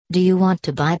Do you want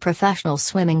to buy professional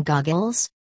swimming goggles?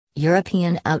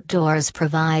 European Outdoors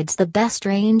provides the best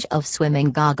range of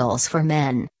swimming goggles for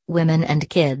men, women, and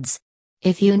kids.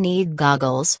 If you need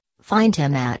goggles, find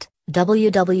him at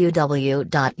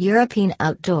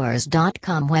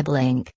www.europeanoutdoors.com web link.